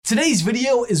Today's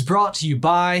video is brought to you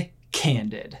by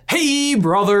Candid. Hey,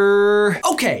 brother!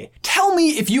 Okay, tell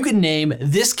me if you can name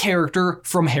this character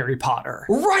from Harry Potter.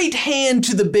 Right hand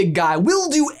to the big guy, will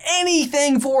do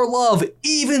anything for love,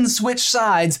 even switch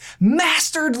sides,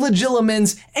 mastered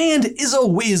legilimens, and is a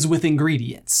whiz with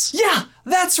ingredients. Yeah,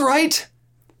 that's right.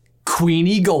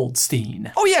 Queenie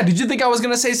Goldstein. Oh yeah, did you think I was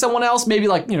gonna say someone else? Maybe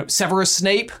like, Severus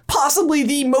Snape? Possibly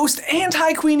the most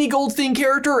anti-Queenie Goldstein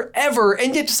character ever,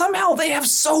 and yet somehow they have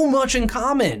so much in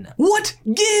common. What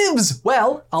gives?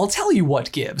 Well, I'll tell you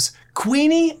what gives.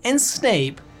 Queenie and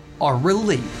Snape are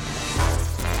related.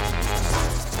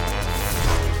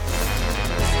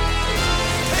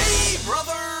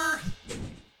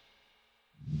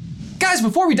 Guys,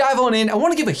 before we dive on in, I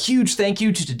want to give a huge thank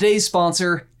you to today's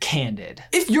sponsor, Candid.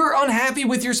 If you're unhappy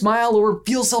with your smile or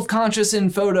feel self-conscious in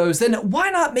photos, then why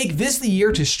not make this the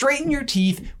year to straighten your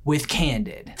teeth with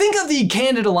Candid? Think of the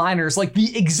Candid aligners like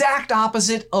the exact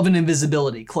opposite of an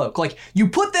invisibility cloak. Like, you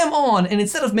put them on and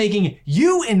instead of making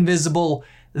you invisible,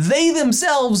 they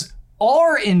themselves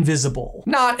are invisible.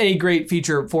 Not a great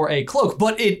feature for a cloak,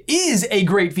 but it is a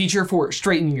great feature for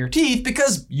straightening your teeth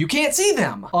because you can't see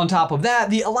them. On top of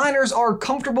that, the aligners are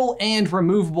comfortable and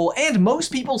removable, and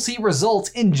most people see results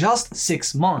in just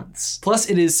 6 months. Plus,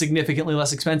 it is significantly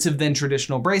less expensive than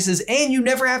traditional braces, and you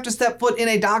never have to step foot in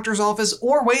a doctor's office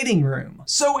or waiting room.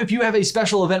 So if you have a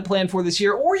special event planned for this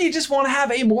year, or you just want to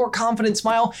have a more confident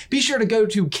smile, be sure to go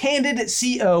to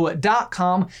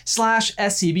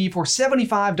candidco.com/SCB for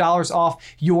 $75 off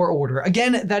your order.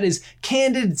 Again, that is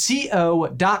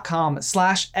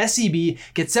candidco.com/SCB.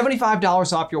 Get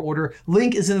 $75 off your order.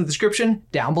 Link is in the description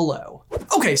down below.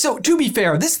 Okay, so to be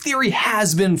fair, this theory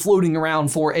has been floating around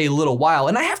for a little while,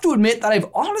 and I have to admit that I've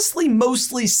honestly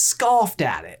mostly scoffed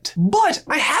at it. But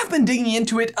I have been digging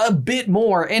into it a bit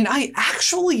more, and I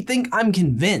actually think I'm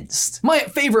convinced. My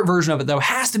favorite version of it, though,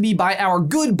 has to be by our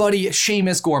good buddy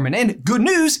Seamus Gorman, and good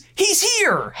news, he's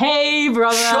here! Hey,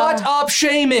 brother! Shut up,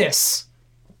 Seamus!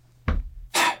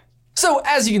 So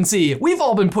as you can see, we've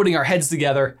all been putting our heads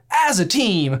together as a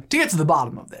team to get to the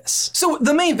bottom of this. So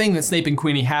the main thing that Snape and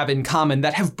Queenie have in common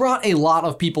that have brought a lot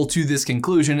of people to this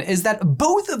conclusion is that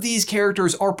both of these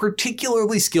characters are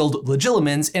particularly skilled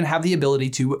legilimens and have the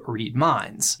ability to read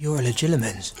minds. You're a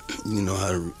legilimens. You know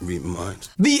how to read minds.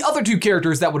 The other two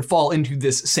characters that would fall into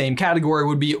this same category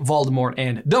would be Voldemort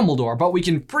and Dumbledore, but we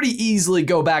can pretty easily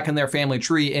go back in their family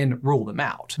tree and rule them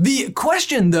out. The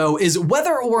question though is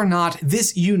whether or not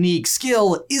this unique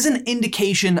skill is an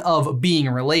indication of being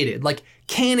related. Like,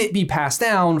 can it be passed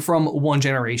down from one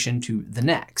generation to the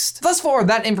next? Thus far,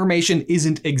 that information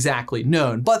isn't exactly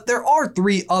known, but there are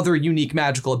 3 other unique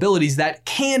magical abilities that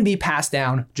can be passed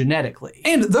down genetically.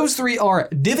 And those 3 are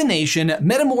Divination,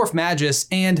 Metamorph Magus,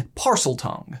 and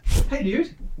Parseltongue. Hey,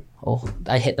 dude. Oh,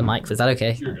 I hit the mic. Was that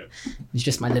okay? You're good. It's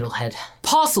just my little head.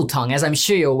 Parseltongue, as I'm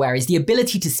sure you're aware, is the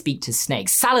ability to speak to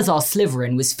snakes. Salazar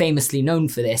Slytherin was famously known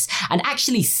for this, and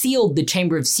actually sealed the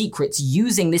Chamber of Secrets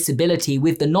using this ability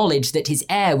with the knowledge that his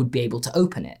heir would be able to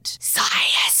open it.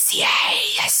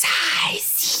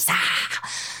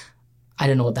 I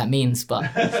don't know what that means,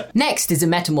 but... Next is a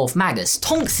Metamorph Magus.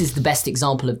 Tonks is the best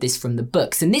example of this from the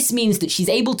books, and this means that she's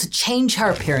able to change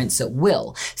her appearance at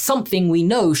will, something we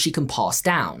know she can pass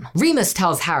down. Remus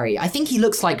tells Harry, I think he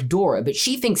looks like Dora, but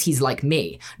she thinks he's like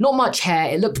me. Not much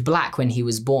hair, it looked black when he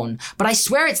was born, but I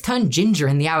swear it's turned ginger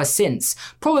in the hour since.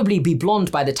 Probably be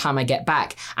blonde by the time I get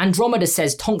back. Andromeda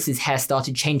says Tonks' hair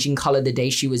started changing color the day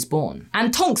she was born.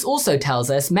 And Tonks also tells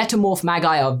us Metamorph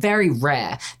Magi are very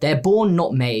rare. They're born,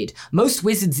 not made. Most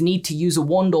wizards need to use a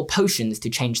wand or potions to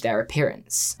change their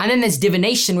appearance. And then there's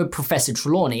Divination with Professor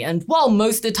Trelawney, and while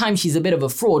most of the time she's a bit of a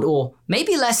fraud, or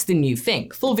maybe less than you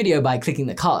think, full video by clicking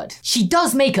the card, she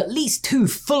does make at least 2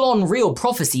 full-on real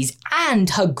prophecies,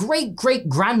 and her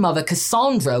great-great-grandmother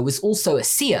Cassandra was also a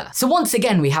seer. So once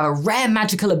again, we have a rare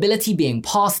magical ability being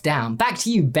passed down. Back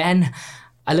to you, Ben.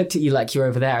 I looked at you like you're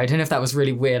over there. I don't know if that was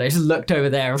really weird. I just looked over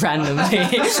there randomly. Do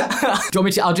you want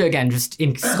me to? I'll do it again, just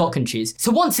in Scott can choose.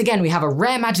 So once again, we have a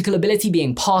rare magical ability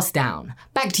being passed down.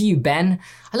 Back to you, Ben.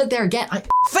 I looked there again.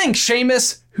 Thanks,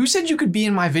 Seamus. Who said you could be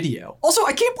in my video? Also,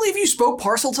 I can't believe you spoke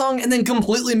Parseltongue and then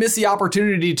completely missed the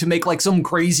opportunity to make like some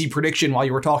crazy prediction while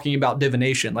you were talking about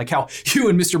divination, like how you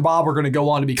and Mr. Bob are gonna go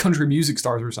on to be country music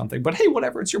stars or something, but hey,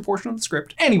 whatever, it's your portion of the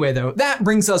script. Anyway though, that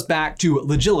brings us back to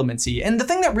legilimency, and the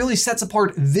thing that really sets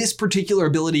apart this particular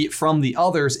ability from the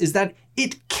others is that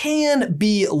it can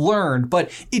be learned, but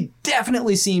it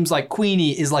definitely seems like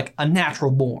Queenie is like a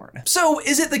natural born. So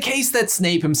is it the case that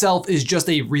Snape himself is just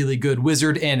a really good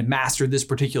wizard and mastered this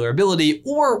particular ability,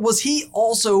 or was he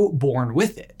also born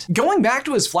with it? Going back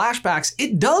to his flashbacks,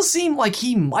 it does seem like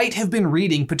he might have been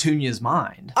reading Petunia's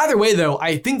mind. Either way though,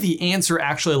 I think the answer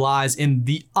actually lies in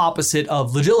the opposite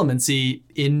of legilimency,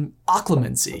 in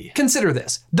occlumency. Consider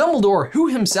this. Dumbledore, who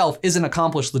himself is an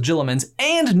accomplished legilimens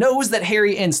and knows that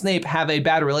Harry and Snape have a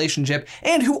bad relationship,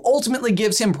 and who ultimately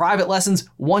gives him private lessons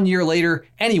 1 year later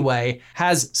anyway,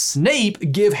 has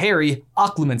Snape give Harry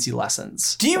occlumency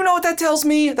lessons. Do you know what that tells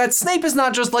me? That Snape is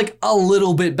not just like a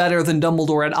little bit better than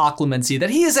Dumbledore at occlumency, that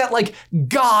he is at like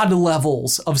god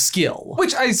levels of skill.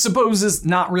 Which I suppose is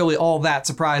not really all that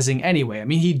surprising anyway. I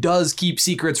mean, he does keep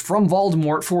secrets from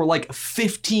Voldemort for like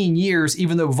 15 years,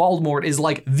 even though Voldemort is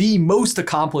like the most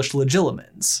accomplished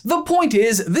legilimens. The point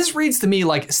is, this reads to me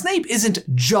like Snape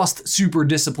isn't just super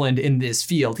disciplined in this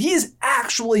field, he is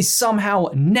actually somehow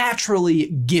naturally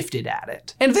gifted at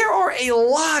it. And there are a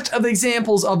lot of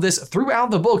examples of this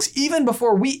throughout the books, even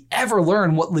before we ever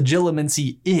learn what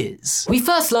legilimency is. We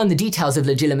first learn the details of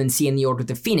legilimency in the Order of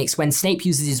the Phoenix when Snape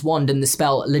uses his wand and the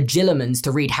spell Legilimens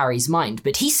to read Harry's mind,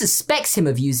 but he suspects him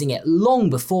of using it long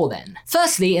before then.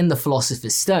 Firstly, in the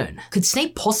Philosopher's Stone. Could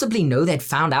Snape possibly know they'd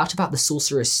found out about the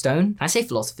Sorcerer's Stone? I say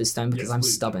Philosopher's Stone because I'm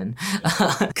stubborn.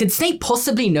 Could Snape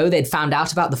possibly know they'd found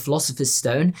out about the Philosopher's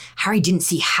Stone? Harry didn't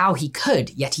see how he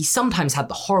could, yet he sometimes had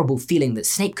the horrible feeling that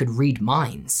Snape could read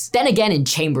minds. Then again in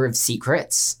Chamber of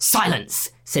Secrets.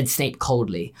 "Silence," said Snape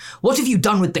coldly. "What have you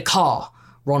done with the car?"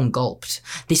 Ron gulped.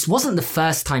 This wasn't the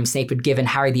first time Snape had given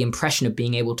Harry the impression of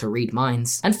being able to read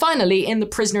minds. And finally, in The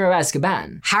Prisoner of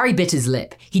Azkaban, Harry bit his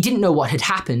lip. He didn't know what had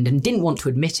happened and didn't want to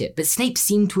admit it, but Snape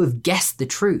seemed to have guessed the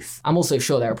truth. I'm also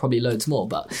sure there are probably loads more,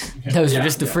 but those are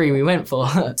just the three we went for.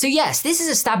 So yes, this is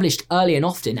established early and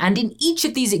often, and in each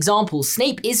of these examples,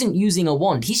 Snape isn't using a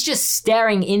wand. He's just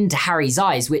staring into Harry's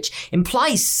eyes, which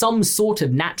implies some sort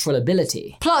of natural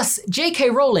ability. Plus, J.K.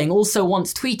 Rowling also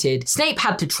once tweeted, "Snape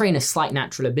had to train a slight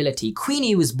natural ability.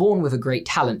 Queenie was born with a great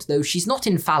talent, though she's not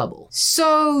infallible."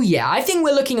 So yeah, I think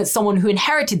we're looking at someone who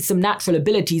inherited some natural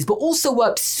abilities, but also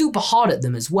worked super hard at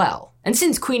them as well. And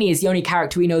since Queenie is the only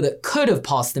character we know that could have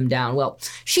passed them down, well,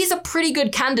 she's a pretty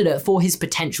good candidate for his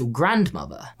potential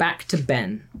grandmother. Back to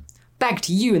Ben. Back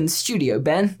to you in the studio,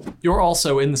 Ben. You're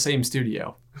also in the same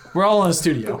studio. We're all in a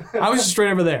studio. I was just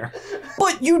right over there.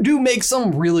 But you do make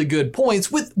some really good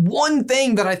points with one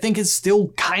thing that I think is still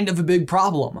kind of a big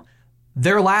problem.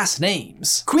 Their last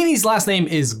names. Queenie's last name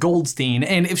is Goldstein,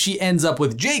 and if she ends up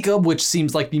with Jacob, which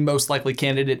seems like the most likely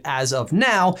candidate as of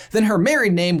now, then her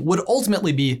married name would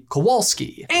ultimately be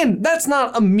Kowalski. And that's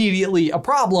not immediately a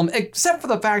problem, except for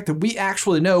the fact that we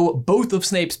actually know both of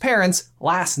Snape's parents'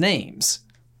 last names.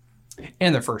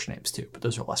 And their first names too, but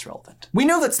those are less relevant. We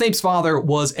know that Snape's father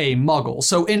was a Muggle,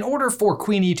 so in order for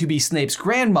Queenie to be Snape's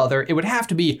grandmother, it would have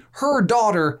to be her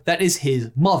daughter that is his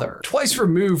mother. Twice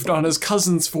removed on his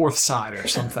cousin's fourth side or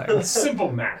something.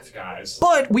 Simple math, guys.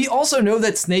 But we also know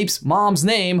that Snape's mom's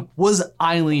name was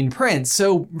Eileen Prince,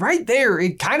 so right there,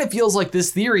 it kind of feels like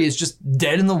this theory is just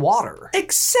dead in the water.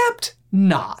 Except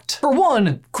not. For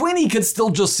one, Queenie could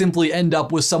still just simply end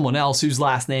up with someone else whose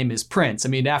last name is Prince. I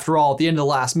mean, after all, at the end of the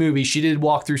last movie, she did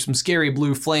walk through some scary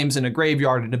blue flames in a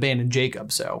graveyard and abandon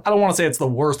Jacob, so I don't want to say it's the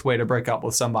worst way to break up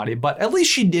with somebody, but at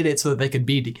least she did it so that they could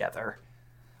be together.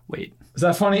 Wait, is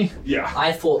that funny? Yeah.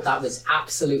 I thought that was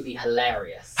absolutely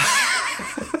hilarious.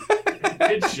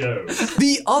 It shows.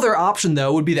 The other option,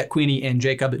 though, would be that Queenie and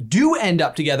Jacob do end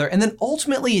up together and then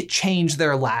ultimately change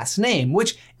their last name,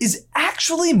 which is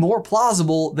actually more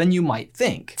plausible than you might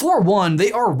think. For one,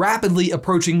 they are rapidly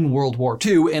approaching World War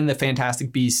II in the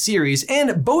Fantastic Beasts series,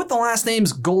 and both the last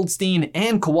names Goldstein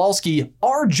and Kowalski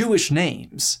are Jewish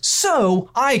names. So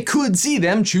I could see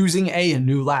them choosing a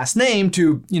new last name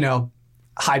to,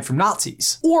 hide from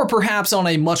Nazis. Or perhaps on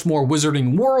a much more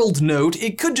Wizarding World note,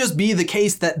 it could just be the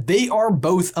case that they are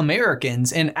both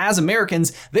Americans, and as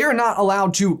Americans, they are not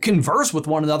allowed to converse with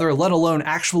one another, let alone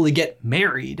actually get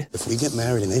married. If we get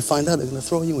married and they find out, they're gonna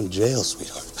throw you in jail,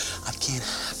 sweetheart. I can't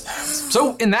have that.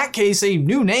 So in that case, a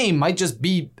new name might just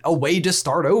be a way to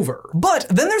start over. But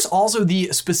then there's also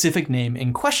the specific name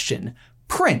in question,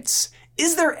 Prince.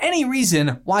 Is there any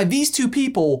reason why these two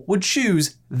people would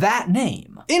choose that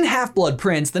name? In Half-Blood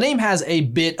Prince, the name has a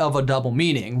bit of a double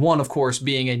meaning. One, of course,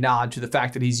 being a nod to the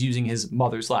fact that he's using his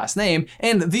mother's last name,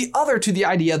 and the other to the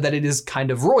idea that it is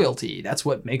kind of royalty. That's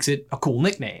what makes it a cool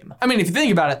nickname. I mean, if you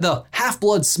think about it, the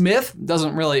Half-Blood Smith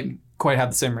doesn't really quite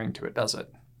have the same ring to it, does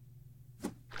it?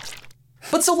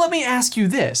 But so let me ask you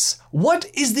this. What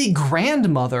is the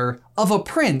grandmother of a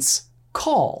prince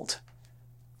called?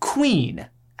 Queen,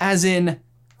 as in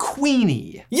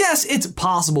Queenie. Yes, it's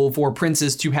possible for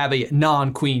princes to have a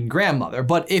non-queen grandmother,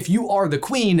 but if you are the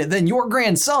queen, then your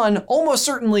grandson almost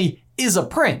certainly is a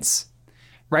prince.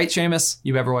 Right, Seamus?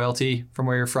 You have royalty from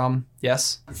where you're from?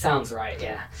 Yes? Sounds right,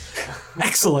 yeah.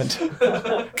 Excellent.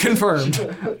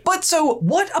 Confirmed. But so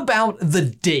what about the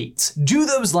dates? Do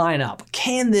those line up?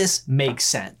 Can this make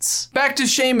sense? Back to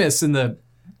Seamus in the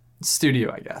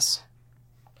studio, I guess.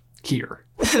 Here.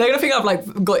 They're gonna think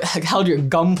I've held you at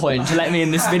gunpoint to let me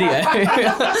in this video.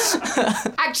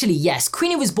 Actually, yes,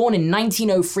 Queenie was born in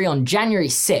 1903 on January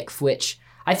 6th, which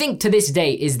I think to this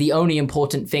day is the only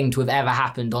important thing to have ever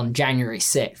happened on January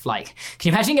 6th. Like, can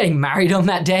you imagine getting married on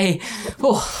that day?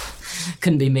 Oh,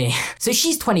 couldn't be me. So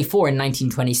she's 24 in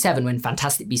 1927 when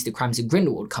Fantastic Beasts: The Crimes of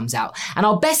Grindelwald comes out. And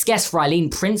our best guess for Eileen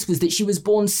Prince was that she was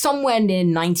born somewhere near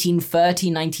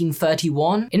 1930,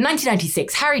 1931. In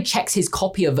 1996, Harry checks his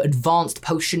copy of Advanced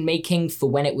Potion Making for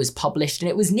when it was published, and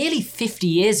it was nearly 50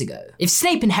 years ago. If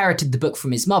Snape inherited the book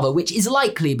from his mother, which is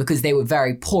likely because they were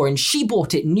very poor and she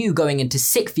bought it new going into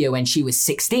 6th year when she was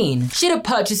 16, she'd have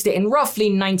purchased it in roughly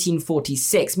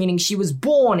 1946, meaning she was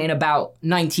born in about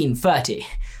 1930.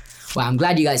 Wow, I'm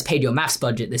glad you guys paid your maths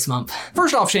budget this month.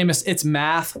 First off, Seamus, it's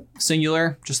math,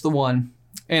 singular, just the one.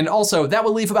 And also, that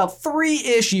would leave about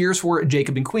 3-ish years for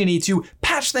Jacob and Queenie to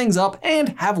patch things up and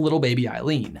have little baby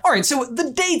Eileen. All right, so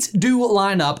the dates do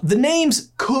line up, the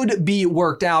names could be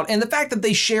worked out, and the fact that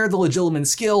they share the legilimate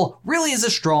skill really is a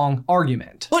strong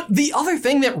argument. But the other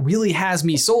thing that really has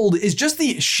me sold is just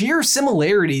the sheer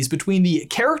similarities between the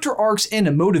character arcs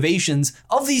and motivations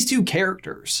of these two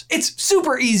characters. It's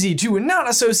super easy to not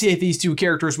associate these two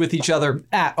characters with each other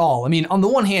at all. I mean, on the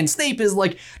one hand, Snape is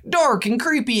like dark and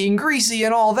creepy and greasy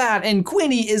and all that, and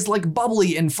Queenie is like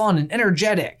bubbly and fun and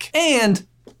energetic and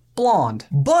blonde.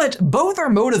 But both are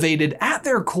motivated at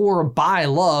their core by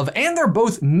love, and they're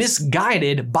both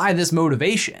misguided by this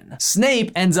motivation.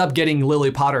 Snape ends up getting Lily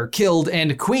Potter killed,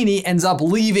 and Queenie ends up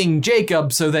leaving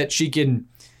Jacob so that she can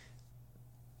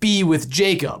be with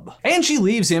Jacob. And she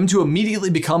leaves him to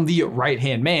immediately become the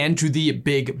right-hand man to the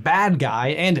big bad guy,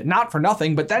 and not for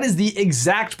nothing, but that is the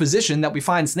exact position that we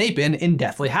find Snape in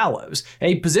Deathly Hallows,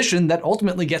 a position that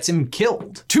ultimately gets him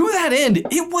killed. To that end,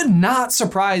 it would not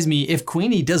surprise me if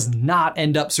Queenie does not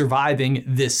end up surviving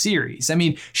this series. I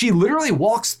mean, she literally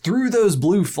walks through those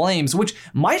blue flames, which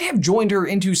might have joined her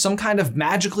into some kind of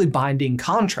magically binding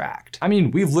contract. I mean,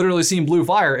 we've literally seen blue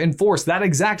fire enforce that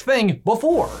exact thing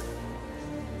before.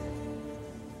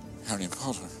 Harry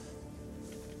Potter.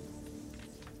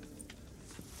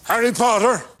 Harry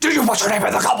Potter! Did you put your name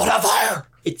in the goblet of fire?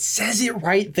 It says it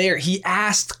right there. He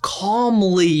asked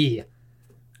calmly.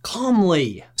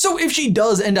 Calmly. So if she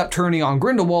does end up turning on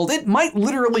Grindelwald, it might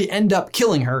literally end up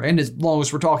killing her, and as long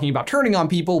as we're talking about turning on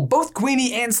people, both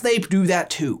Queenie and Snape do that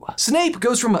too. Snape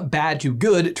goes from bad to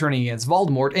good, turning against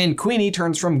Voldemort, and Queenie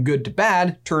turns from good to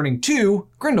bad, turning to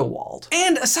Grindelwald.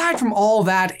 And aside from all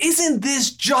that, isn't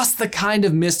this just the kind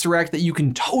of misdirect that you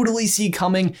can totally see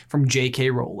coming from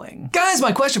J.K. Rowling? Guys,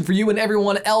 my question for you and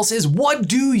everyone else is, what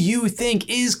do you think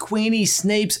is Queenie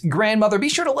Snape's grandmother? Be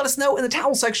sure to let us know in the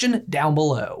towel section down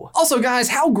below. Also guys,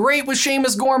 how great was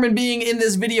Seamus Gorman being in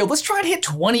this video? Let's try to hit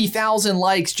 20,000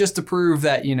 likes just to prove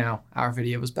that, you know, our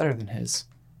video was better than his.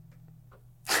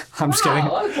 I'm just kidding.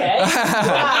 Okay.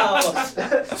 Wow.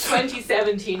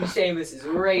 2017 Seamus is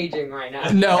raging right now.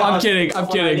 No, I'm kidding. I'm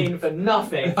kidding. Eileen for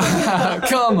nothing.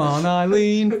 Come on,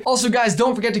 Eileen. Also, guys,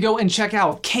 don't forget to go and check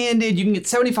out Candid. You can get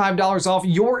 $75 off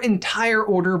your entire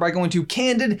order by going to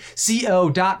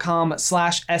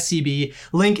candidco.com/SCB.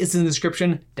 Link is in the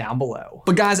description down below.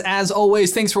 But guys, as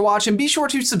always, thanks for watching. Be sure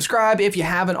to subscribe if you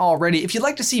haven't already. If you'd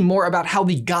like to see more about how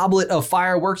the Goblet of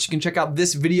Fire works, you can check out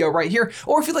this video right here.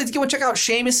 Or if you'd like to go and check out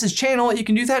Seamus's channel, you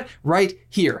can do that right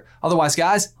here. Otherwise,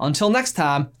 guys, until next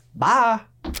time, bye.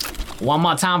 One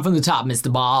more time from the top,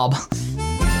 Mr. Bob.